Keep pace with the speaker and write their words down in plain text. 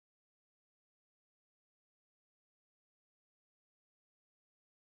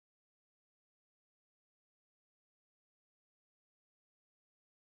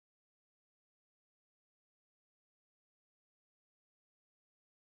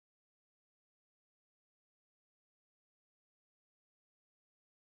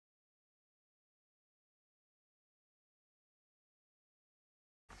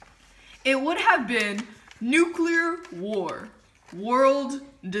It would have been nuclear war, world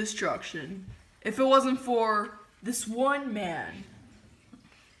destruction, if it wasn't for this one man.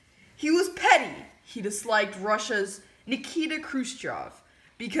 He was petty. He disliked Russia's Nikita Khrushchev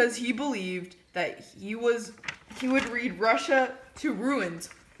because he believed that he would lead Russia to ruins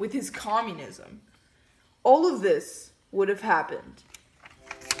with his communism. All of this would have happened.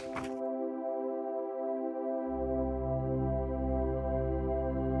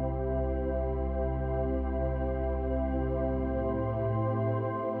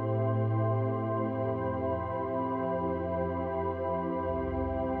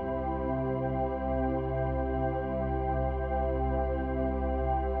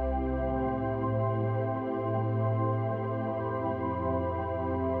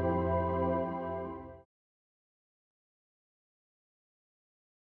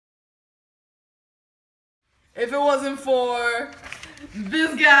 If it wasn't for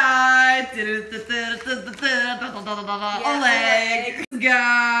this guy, Oleg, this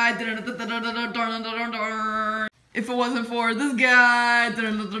guy, if it wasn't for this guy,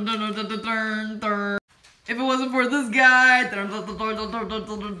 if it wasn't for this guy,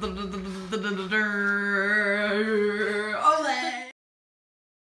 Oleg.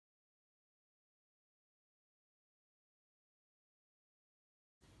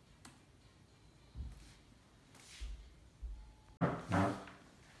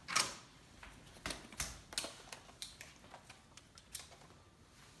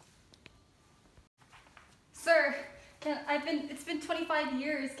 Sir, it's been 25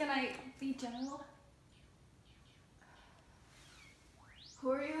 years. Can I be general?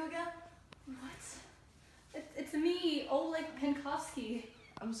 Who are you again? What? It's me, Oleg Penkovsky.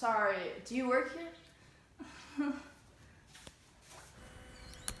 I'm sorry, do you work here?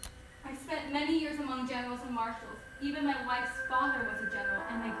 I spent many years among generals and marshals. Even my wife's father was a general,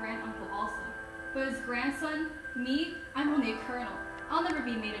 and my granduncle also. But his grandson, me, I'm only a colonel. I'll never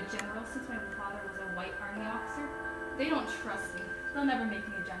be made a general since my father was a white army officer. They don't trust me. They'll never make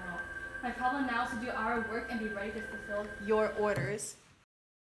me a general. My problem now is to do our work and be ready to fulfill your orders.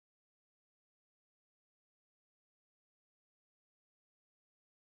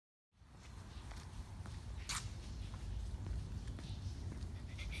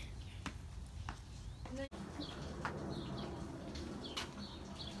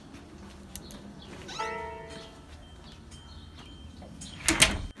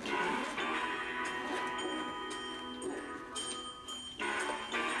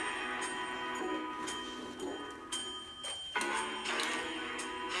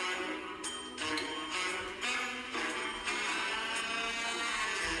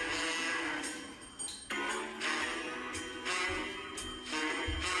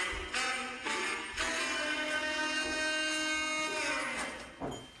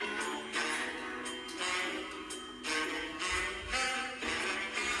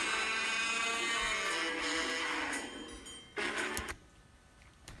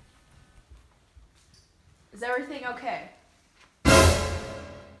 Is everything okay?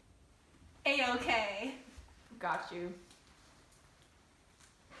 A-okay. Got you.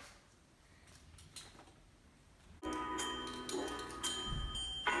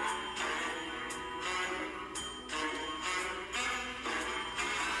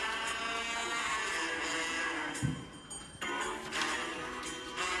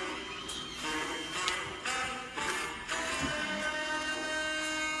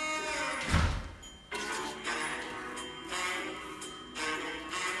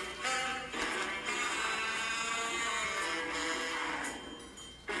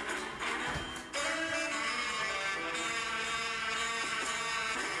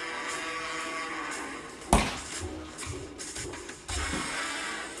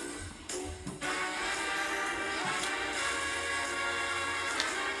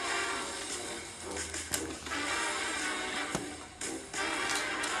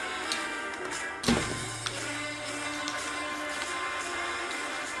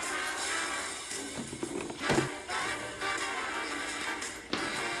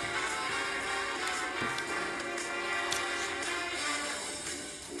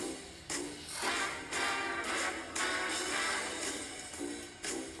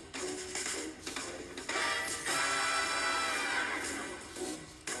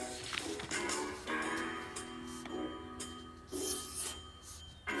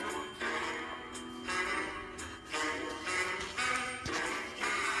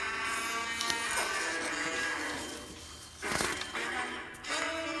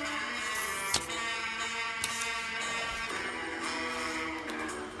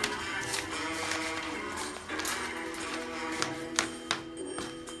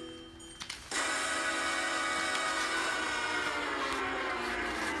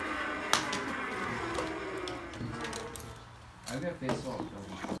 I got face off.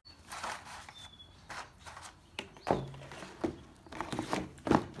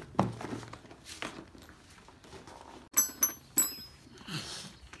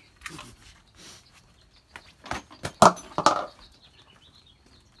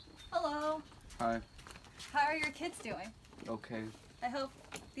 Hello. Hi. How are your kids doing? Okay. I hope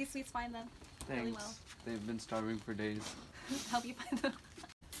these sweets find them Thanks. really well. They've been starving for days. Help you find them.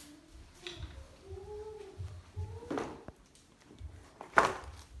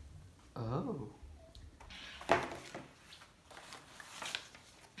 Oh.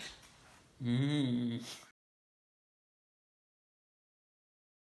 Mmm.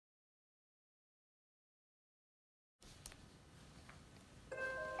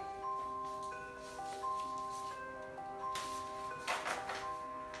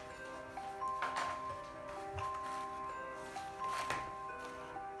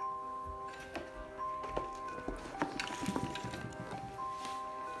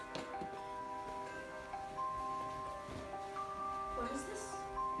 What is this?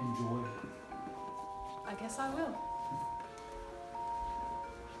 Enjoy. I guess I will.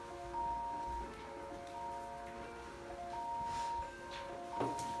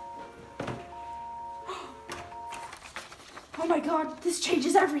 Oh my god, this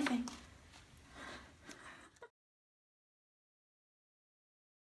changes everything.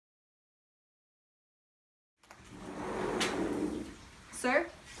 Sir?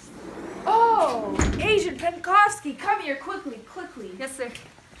 Oh, Agent Penkovsky, come here quickly. Yes, sir.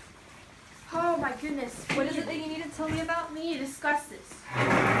 Oh my goodness. What is it that you need to tell me about? We need to discuss this.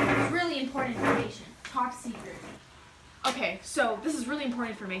 It's really important information. Top secret. Okay, so this is really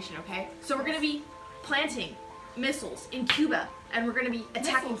important information, okay? So we're gonna be planting missiles in Cuba, and we're gonna be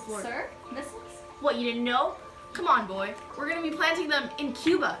attacking Missiles, Florida. sir? Missiles? What, you didn't know? Come on, boy. We're gonna be planting them in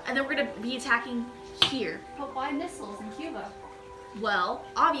Cuba, and then we're gonna be attacking here. But why missiles in Cuba? Well,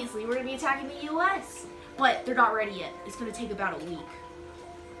 obviously, we're gonna be attacking the U.S., but they're not ready yet. It's gonna take about a week,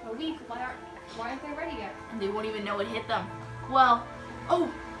 A week? Why aren't they ready yet? and they won't even know it hit them. Well,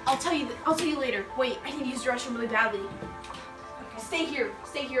 oh, I'll tell you later. Wait, I need to use the restroom really badly. Okay. Stay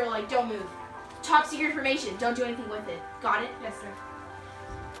here, like, don't move. Top secret information, don't do anything with it. Got it? Yes, sir.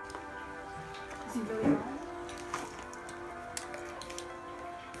 Is he really gone?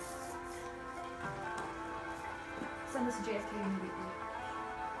 Send this to JFK immediately.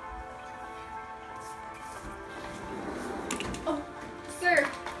 Oh, sir.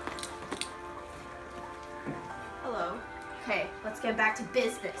 Hello. Okay, let's get back to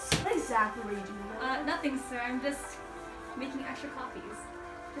business. What exactly were you doing? Nothing, sir. I'm just making extra copies.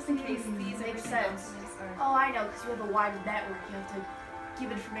 Just in case these makes everything sense. documents are... Oh, I know, because you have a wide network. You have to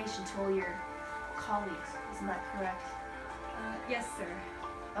give information to all your colleagues. Isn't that correct? Yes, sir.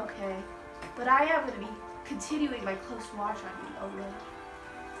 Okay. But I am going to be continuing my close watch on you,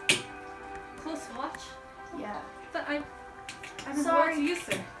 Oleg. Close watch? Yeah. But I'm Sorry. important to you,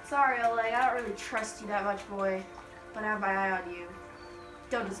 sir. Sorry, Oleg. I don't really trust you that much, boy. But I have my eye on you.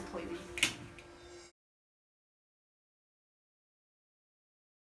 Don't disappoint me.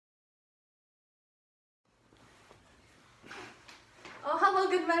 Oh, hello,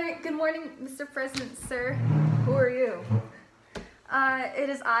 good morning, Mr. President, sir. Who are you? It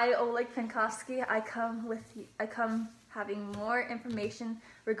is I, Oleg Penkovsky. I come having more information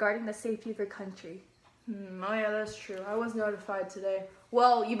regarding the safety of your country. Oh yeah, that's true. I was notified today.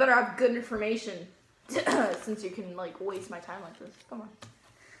 Well, you better have good information, since you can like waste my time like this. Come on.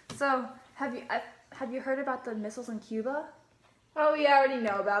 So, have you heard about the missiles in Cuba? Oh yeah, I already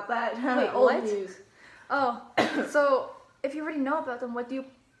know about that. Wait, Old what? news. Oh, so if you already know about them, what do you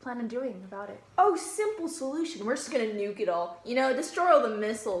plan on doing about it? Oh, simple solution. We're just gonna nuke it all. You know, destroy all the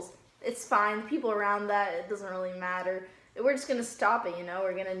missiles. It's fine. The people around that, it doesn't really matter. We're just gonna stop it, you know?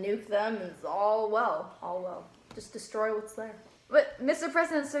 We're gonna nuke them and it's all well. All well. Just destroy what's there. But, Mr.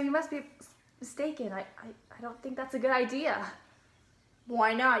 President, sir, you must be mistaken. I don't think that's a good idea.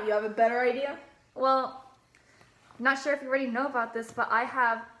 Why not? You have a better idea? Well, I'm not sure if you already know about this, but I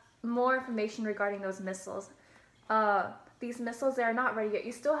have more information regarding those missiles. These missiles, they are not ready yet.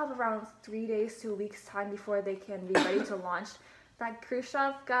 You still have around 3 days to a week's time before they can be ready to launch. That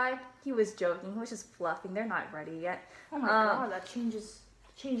Khrushchev guy, he was joking. He was just bluffing. They're not ready yet. Oh my god, that changes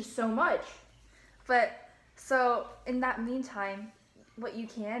so much. But, so, in that meantime, what you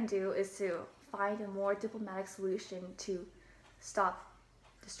can do is to find a more diplomatic solution to stop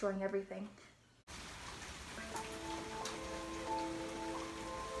destroying everything.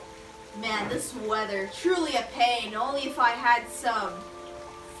 Man, this weather, truly a pain. Only if I had some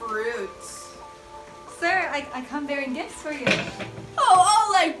fruits. Sir, I come bearing gifts for you. Oh,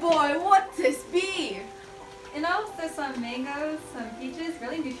 Oleg boy, what this be? You know, there's some mangoes, some peaches,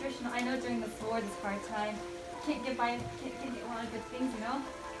 really nutritional. I know during this war, this hard time, can't get a lot of good things, you know?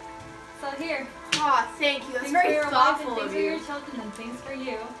 So here. Aw, thank you. That's Things for very your wife thoughtful and things of for your you. children and things for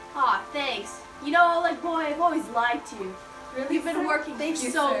you. Aw, thanks. You know, like, boy, I've always liked you. Really, You've been sir? working Thank for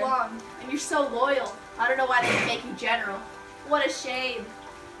you, so sir. long, and you're so loyal. I don't know why they didn't make you general. What a shame.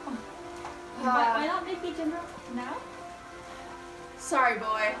 Why not make me general now? Sorry,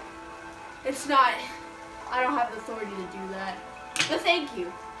 boy. It's not. I don't have the authority to do that. But thank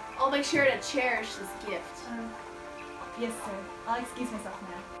you. I'll make sure to cherish this gift. Yes, sir. I'll excuse myself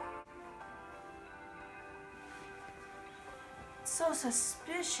now. So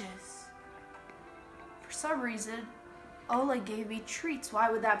suspicious. For some reason, Oleg gave me treats. Why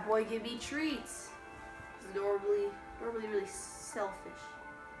would that boy give me treats? He's normally really selfish.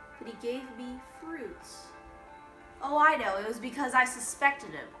 But he gave me fruits. Oh, I know. It was because I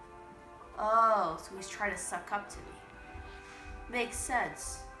suspected him. Oh, so he's trying to suck up to me. Makes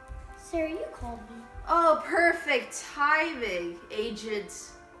sense. Sarah, you called me. Oh, perfect timing,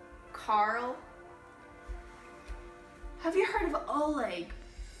 Agent Carl. Have you heard of Oleg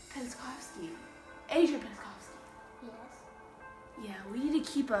Penkovsky? Agent Penkovsky. Yes. Yeah, we need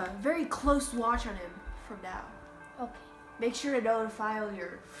to keep a very close watch on him from now. Okay. Make sure to notify all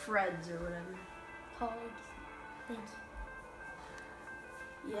your friends or whatever. Colleagues. Thank you.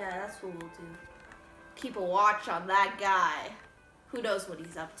 Yeah, that's what we'll do. Keep a watch on that guy. Who knows what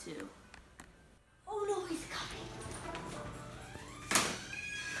he's up to? Oh no, he's coming.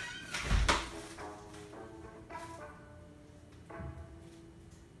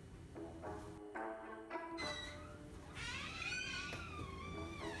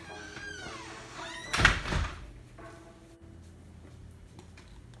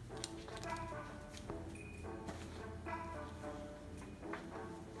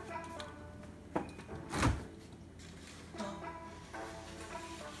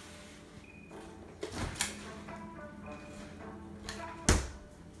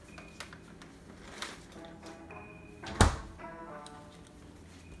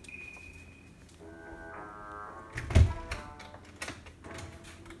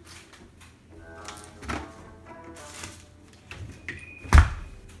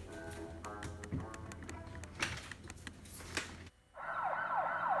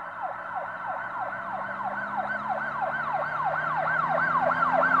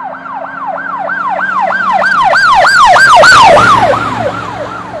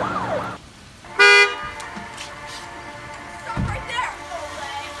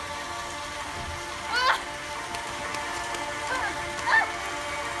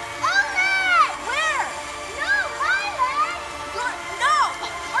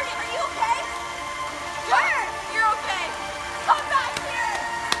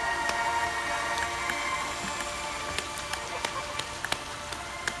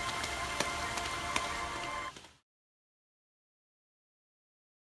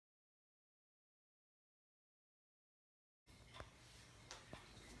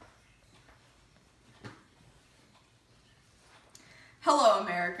 Hello,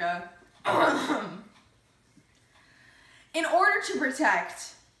 America. In order to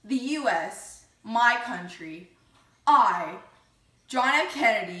protect the U.S., my country, I, John F.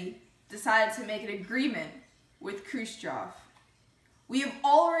 Kennedy, decided to make an agreement with Khrushchev. We have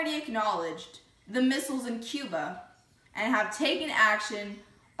already acknowledged the missiles in Cuba and have taken action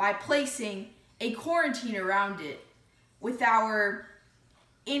by placing a quarantine around it with our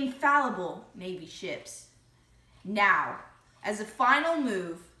infallible Navy ships. Now, as a final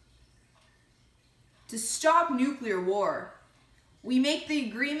move to stop nuclear war, we make the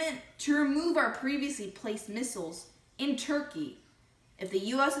agreement to remove our previously placed missiles in Turkey if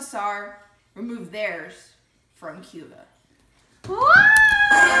the USSR remove theirs from Cuba. Praise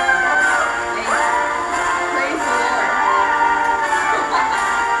the Lord.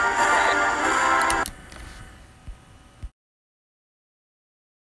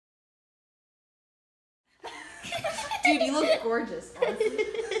 Dude, you look gorgeous, honestly.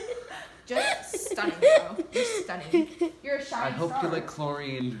 Just stunning, bro. You're stunning. You're a shining I hope star. you like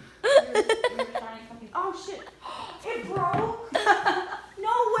chlorine. You're a shining fucking... Oh, shit. It broke?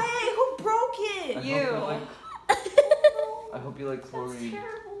 No way. Who broke it? I hope you like chlorine.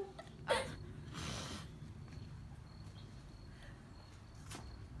 Terrible.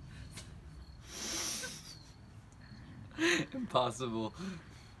 Impossible.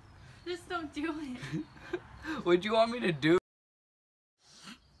 Just don't do it. What'd you want me to do?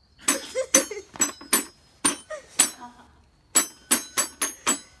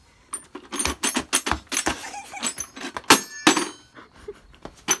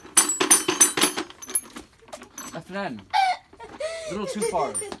 FN. A little too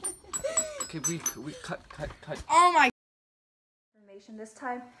far. Okay, we cut. Oh my. Information this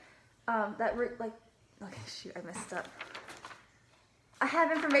time. That we're like. Okay, shoot, I messed up. I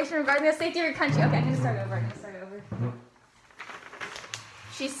have information regarding the safety of your country. Okay, I'm gonna start over.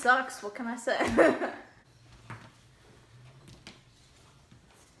 She sucks. What can I say?